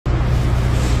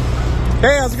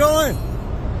Hey, how's it going?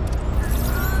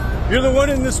 You're the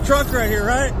one in this truck right here,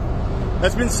 right?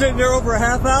 That's been sitting there over a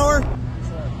half hour?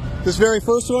 This very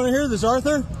first one here, this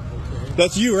Arthur?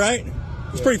 That's you, right?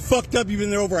 It's pretty fucked up you've been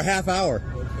there over a half hour.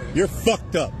 You're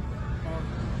fucked up.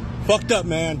 Fucked up,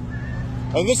 man.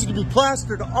 And this is gonna be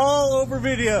plastered all over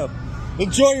video.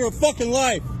 Enjoy your fucking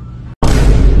life.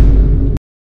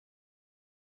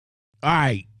 All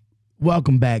right,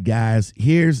 welcome back, guys.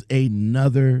 Here's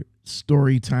another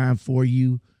story time for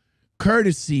you,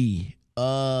 courtesy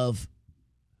of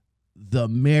the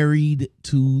Married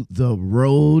to the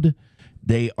Road.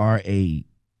 They are a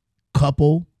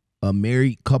couple, a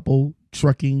married couple,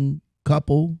 trucking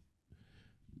couple.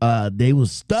 They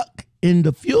was stuck in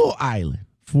the fuel island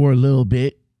for a little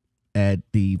bit at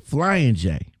the Flying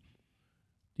J.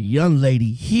 The young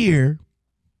lady here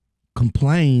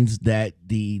complains that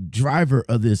the driver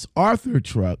of this Arthur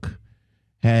truck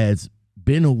has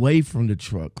been away from the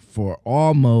truck for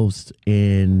almost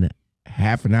in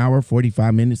half an hour,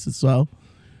 45 minutes or so.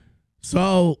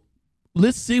 So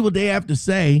let's see what they have to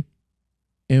say,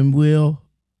 and we'll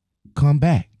come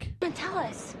back. Tell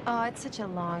us. Oh, it's such a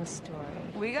long story.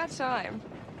 We got time.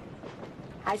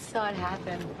 I saw it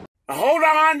happen. Hold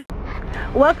on.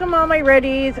 Welcome, all my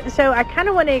roadies. So I kind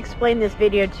of want to explain this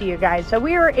video to you guys. So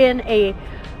we were in a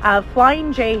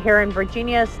Flying J here in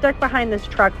Virginia, stuck behind this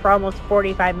truck for almost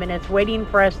 45 minutes waiting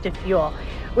for us to fuel.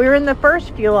 We were in the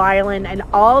first fuel island, and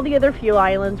all the other fuel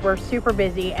islands were super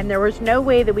busy, and there was no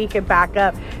way that we could back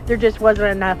up. There just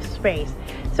wasn't enough space.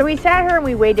 So we sat here and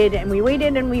we waited and we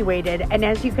waited and we waited, and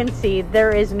as you can see,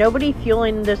 there is nobody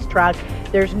fueling this truck.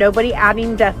 There's nobody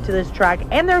adding depth to this truck,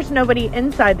 and there's nobody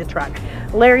inside the truck.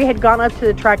 Larry had gone up to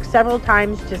the truck several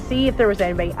times to see if there was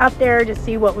anybody up there, to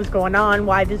see what was going on,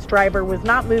 why this driver was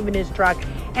not moving his truck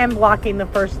and blocking the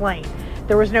first lane.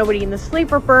 There was nobody in the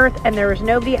sleeper berth, and there was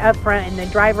nobody up front in the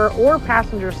driver or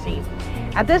passenger seat.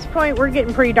 At this point, we're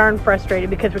getting pretty darn frustrated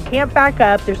because we can't back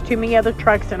up. There's too many other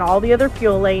trucks in all the other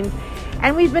fuel lanes,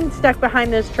 and we've been stuck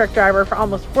behind this truck driver for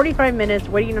almost 45 minutes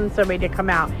waiting on somebody to come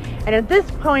out. And at this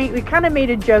point, we kind of made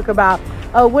a joke about,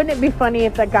 oh, wouldn't it be funny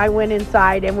if that guy went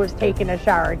inside and was taking a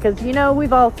shower? Because, you know,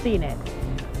 we've all seen it.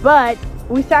 But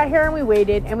we sat here and we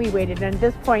waited and we waited. And at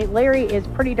this point, Larry is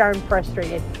pretty darn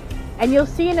frustrated. And you'll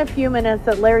see in a few minutes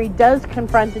that Larry does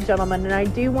confront the gentleman. And I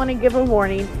do want to give a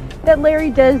warning that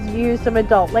Larry does use some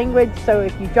adult language. So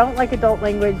if you don't like adult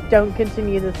language, don't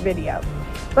continue this video.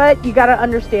 But you got to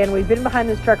understand, we've been behind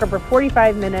this trucker for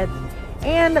 45 minutes.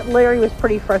 And Larry was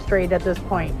pretty frustrated at this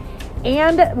point.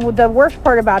 And the worst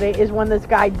part about it is when this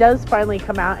guy does finally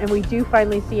come out and we do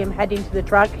finally see him heading to the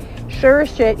truck, sure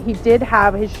as shit, he did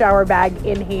have his shower bag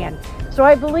in hand. So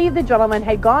I believe the gentleman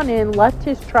had gone in, left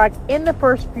his truck in the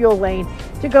first fuel lane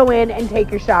to go in and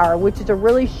take a shower, which is a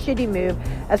really shitty move,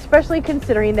 especially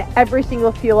considering that every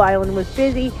single fuel island was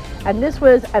busy and this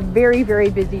was a very, very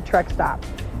busy truck stop.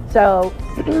 So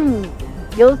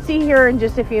you'll see here in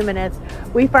just a few minutes,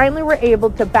 we finally were able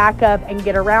to back up and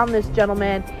get around this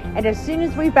gentleman. And as soon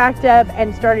as we backed up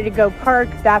and started to go park,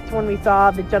 that's when we saw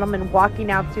the gentleman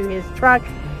walking out to his truck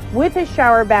with his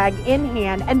shower bag in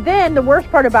hand. And then the worst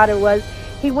part about it was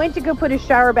he went to go put his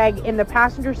shower bag in the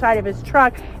passenger side of his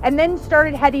truck and then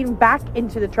started heading back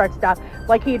into the truck stop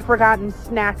like he had forgotten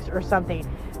snacks or something.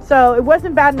 So it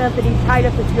wasn't bad enough that he tied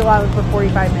up the fuel island for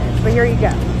 45 minutes. But here you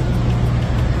go.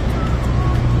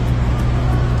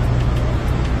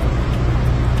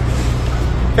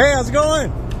 Hey, how's it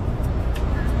going?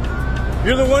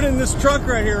 You're the one in this truck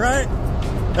right here, right?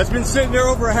 That's been sitting there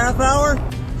over a half hour?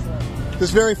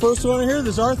 This very first one here,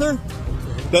 this Arthur?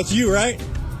 That's you, right?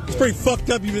 It's pretty fucked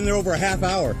up you've been there over a half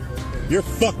hour. You're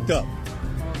fucked up.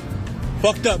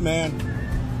 Fucked up, man.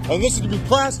 And this is gonna be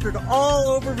plastered all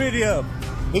over video.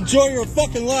 Enjoy your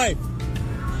fucking life.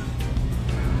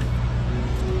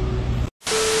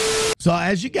 So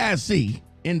as you guys see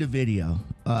in the video,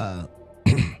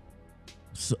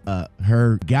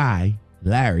 her guy,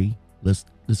 Larry, let's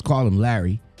call him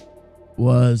Larry,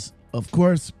 was, of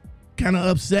course, kind of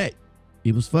upset.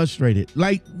 He was frustrated,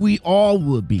 like we all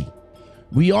would be.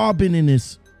 We all been in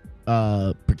this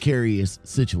precarious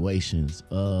situations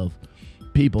of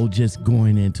people just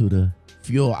going into the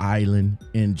fuel island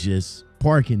and just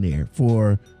parking there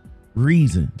for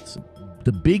reasons.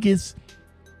 The biggest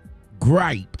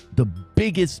gripe, the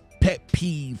biggest pet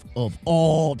peeve of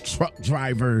all truck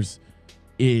drivers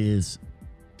is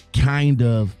kind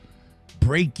of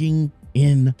breaking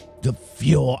in the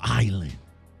fuel island.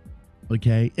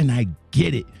 Okay, and I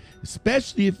get it,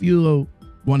 especially if you're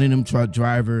one of them truck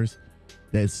drivers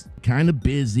that's kind of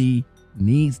busy,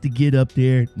 needs to get up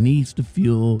there, needs to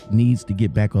fuel, needs to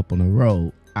get back up on the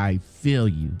road. I feel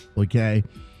you, okay?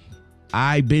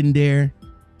 I've been there.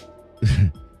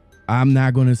 I'm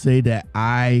not going to say that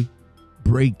I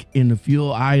break in the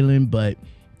fuel island, but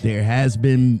there has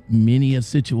been many of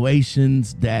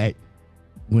situations that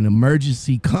when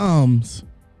emergency comes,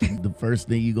 the first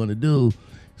thing you're going to do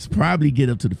is probably get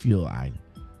up to the fuel island.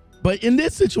 But in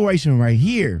this situation right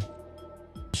here,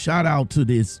 shout out to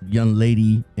this young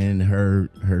lady and her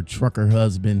trucker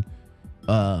husband.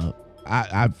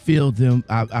 I feel them.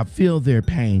 I feel their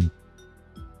pain,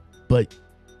 but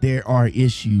there are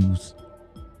issues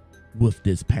with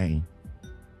this pain.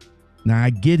 Now, I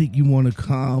get it. You want to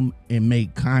come and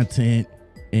make content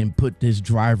and put this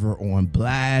driver on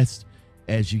blast.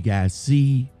 As you guys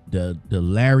see, the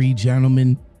Larry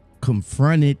gentleman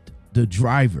confronted the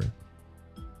driver.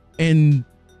 And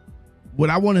what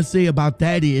I want to say about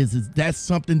that is that's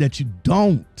something that you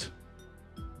don't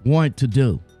want to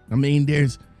do. I mean,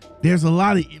 there's a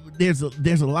lot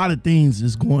of things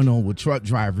that's going on with truck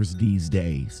drivers these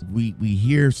days. We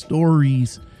hear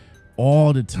stories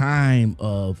all the time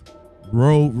of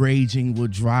road raging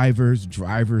with drivers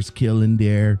killing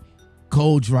their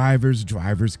co-drivers,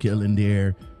 drivers killing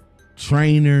their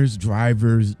trainers,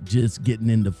 drivers just getting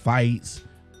into fights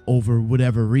over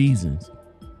whatever reasons.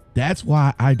 That's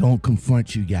why I don't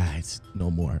confront you guys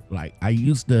no more. Like I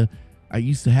used to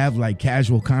have like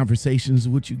casual conversations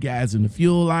with you guys in the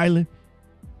fuel island.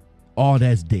 All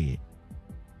that's dead,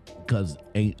 because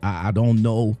I don't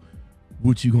know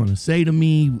what you're gonna say to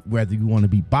me, whether you want to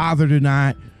be bothered or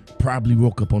not. Probably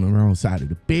woke up on the wrong side of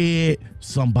the bed.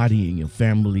 Somebody in your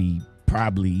family,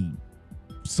 probably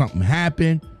something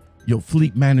happened. Your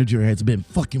fleet manager has been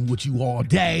fucking with you all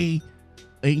day,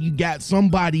 and you got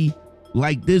somebody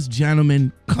like this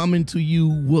gentleman coming to you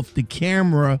with the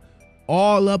camera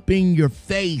all up in your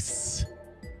face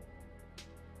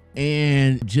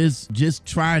and just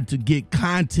trying to get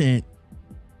content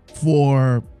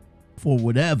for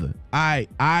whatever. I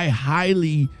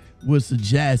highly would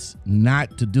suggest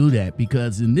not to do that,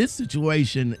 because in this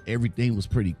situation everything was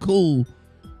pretty cool,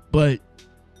 but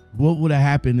what would have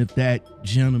happened if that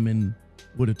gentleman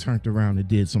would have turned around and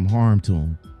did some harm to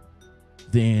him?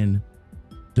 Then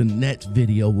the next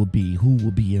video will be who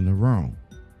will be in the wrong.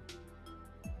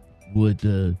 Would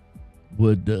the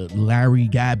Larry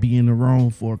guy be in the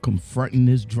wrong for confronting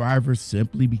this driver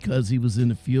simply because he was in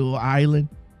the fuel island?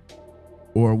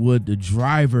 Or would the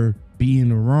driver be in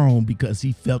the wrong because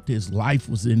he felt his life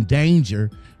was in danger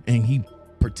and he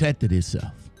protected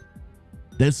himself?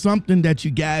 There's something that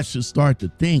you guys should start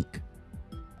to think.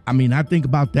 I mean, I think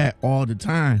about that all the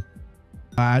time.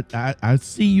 I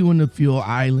see you in the fuel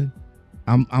island.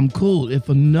 I'm cool. If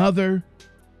another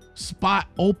spot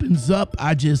opens up,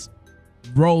 I just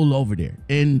roll over there.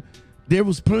 And there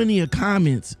was plenty of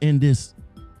comments in this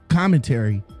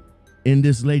commentary, in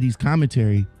this lady's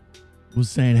commentary, was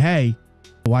saying, hey,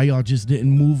 why y'all just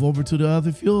didn't move over to the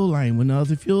other fuel line when the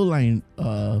other fuel line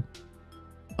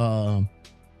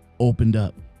opened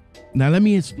up? Now let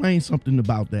me explain something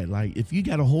about that. Like, if you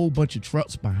got a whole bunch of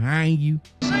trucks behind you,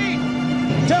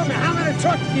 tell me, how many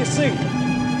trucks do you see?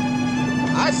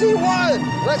 I see one,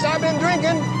 unless I've been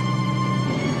drinking.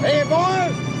 Hey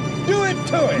boy, do it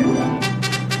to it.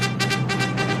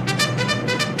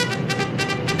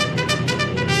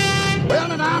 Well,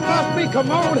 then I must be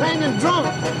commode hanging drunk,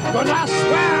 but I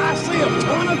swear I see a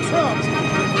ton of trucks.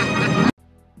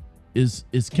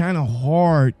 It's kind of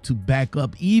hard to back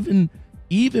up, even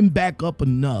back up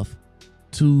enough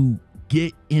to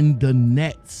get in the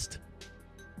next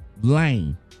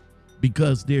lane,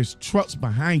 because there's trucks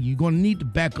behind you. You're going to need to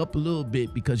back up a little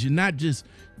bit, because you're not just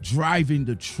driving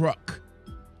the truck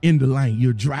in the lane,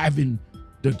 you're driving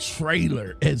the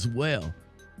trailer as well.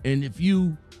 And if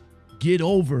you get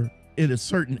over at a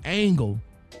certain angle,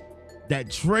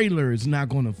 that trailer is not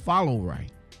going to follow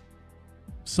right.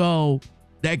 So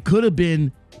that could have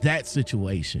been that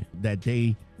situation that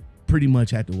they pretty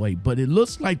much had to wait. But it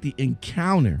looks like the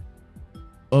encounter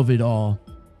of it all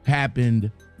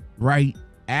happened right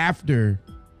after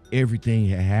everything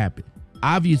had happened.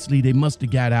 Obviously, they must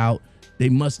have got out. They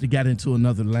must have got into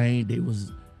another lane. They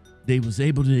was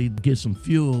able to get some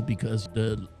fuel, because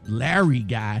the Larry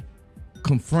guy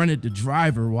confronted the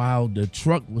driver while the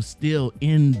truck was still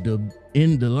in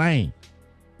the lane.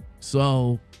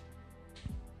 So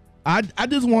I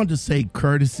just wanted to say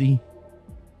courtesy,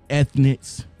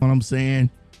 ethnics, what I'm saying.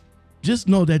 Just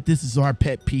know that this is our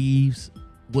pet peeves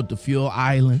with the fuel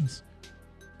islands.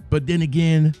 But then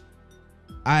again,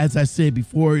 as I said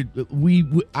before,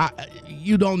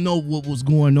 you don't know what was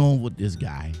going on with this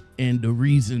guy and the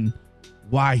reason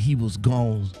why he was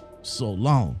gone so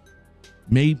long.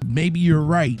 Maybe you're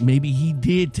right. Maybe he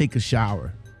did take a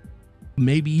shower.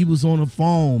 Maybe he was on the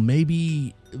phone.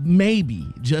 Maybe,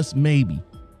 just maybe.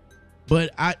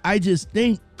 But I just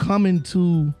think coming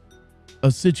to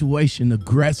a situation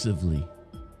aggressively,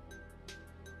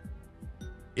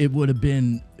 it would have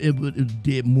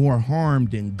did more harm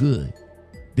than good.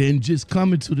 Than just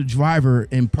coming to the driver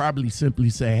and probably simply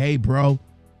say, hey, bro,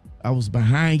 I was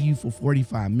behind you for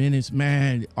 45 minutes,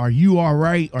 man. Are you all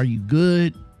right? Are you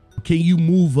good? Can you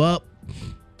move up?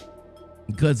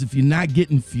 Because if you're not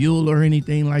getting fuel or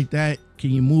anything like that,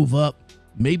 can you move up?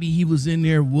 Maybe he was in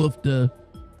there with the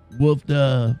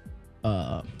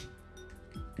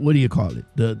what do you call it?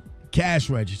 The cash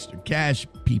register, cash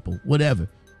people, whatever.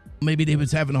 Maybe they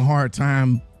was having a hard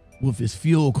time with his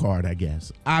fuel card, I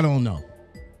guess. I don't know.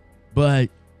 But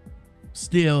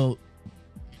still,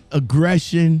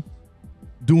 aggression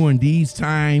during these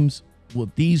times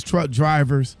with these truck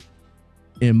drivers,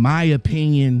 in my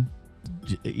opinion,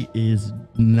 it's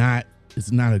not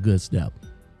a good step.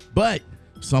 But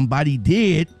somebody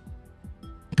did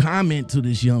comment to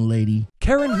this young lady.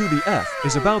 Karen Who the F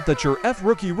is about that you're F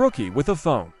rookie with a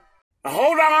phone.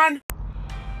 Hold on.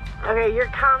 Okay, your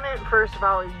comment, first of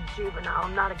all, is juvenile.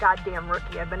 I'm not a goddamn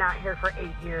rookie. I've been out here for 8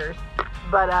 years.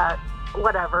 But,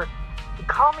 whatever.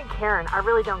 Call me Karen. I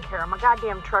really don't care. I'm a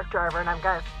goddamn truck driver and I've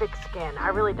got a thick skin. I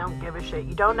really don't give a shit.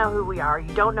 You don't know who we are.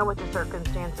 You don't know what the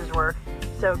circumstances were.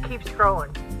 So keep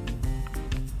scrolling.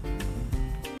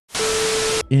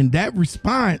 In that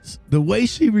response, the way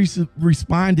she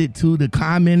responded to the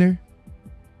commenter,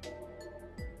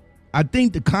 I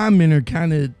think the commenter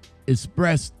kind of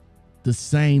expressed the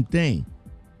same thing.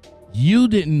 You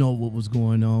didn't know what was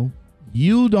going on.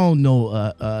 You don't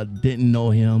know, didn't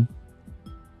know him,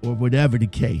 or whatever the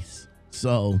case.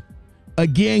 So,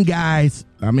 again, guys,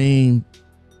 I mean,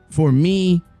 for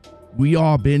me, we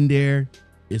all been there.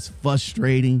 It's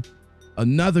frustrating.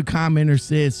 Another commenter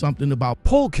said something about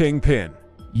Pull Kingpin.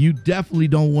 You definitely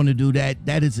don't want to do that.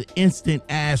 That is an instant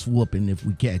ass whooping if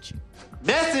we catch you.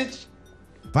 Message.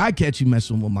 If I catch you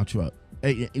messing with my truck,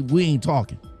 hey, we ain't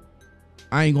talking.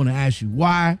 I ain't going to ask you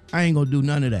why. I ain't going to do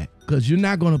none of that. Because you're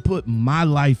not going to put my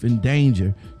life in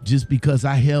danger just because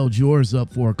I held yours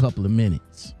up for a couple of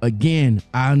minutes. Again,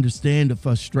 I understand the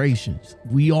frustrations.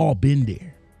 We all been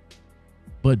there.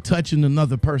 But touching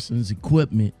another person's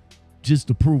equipment just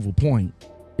to prove a point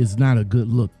is not a good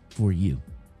look for you.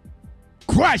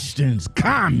 Questions,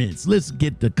 comments. Let's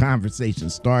get the conversation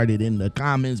started in the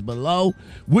comments below.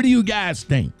 What do you guys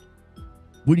think?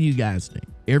 What do you guys think?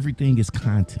 Everything is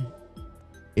content.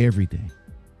 Everything.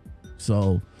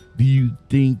 So, do you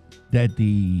think that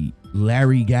the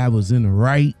Larry guy was in the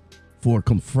right for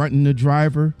confronting the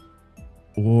driver,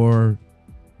 or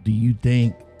do you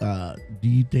think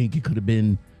it could have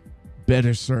been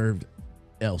better served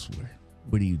elsewhere?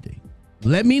 What do you think?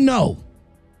 Let me know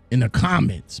in the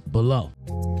comments below.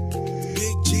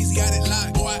 Big G's got it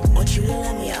locked, boy.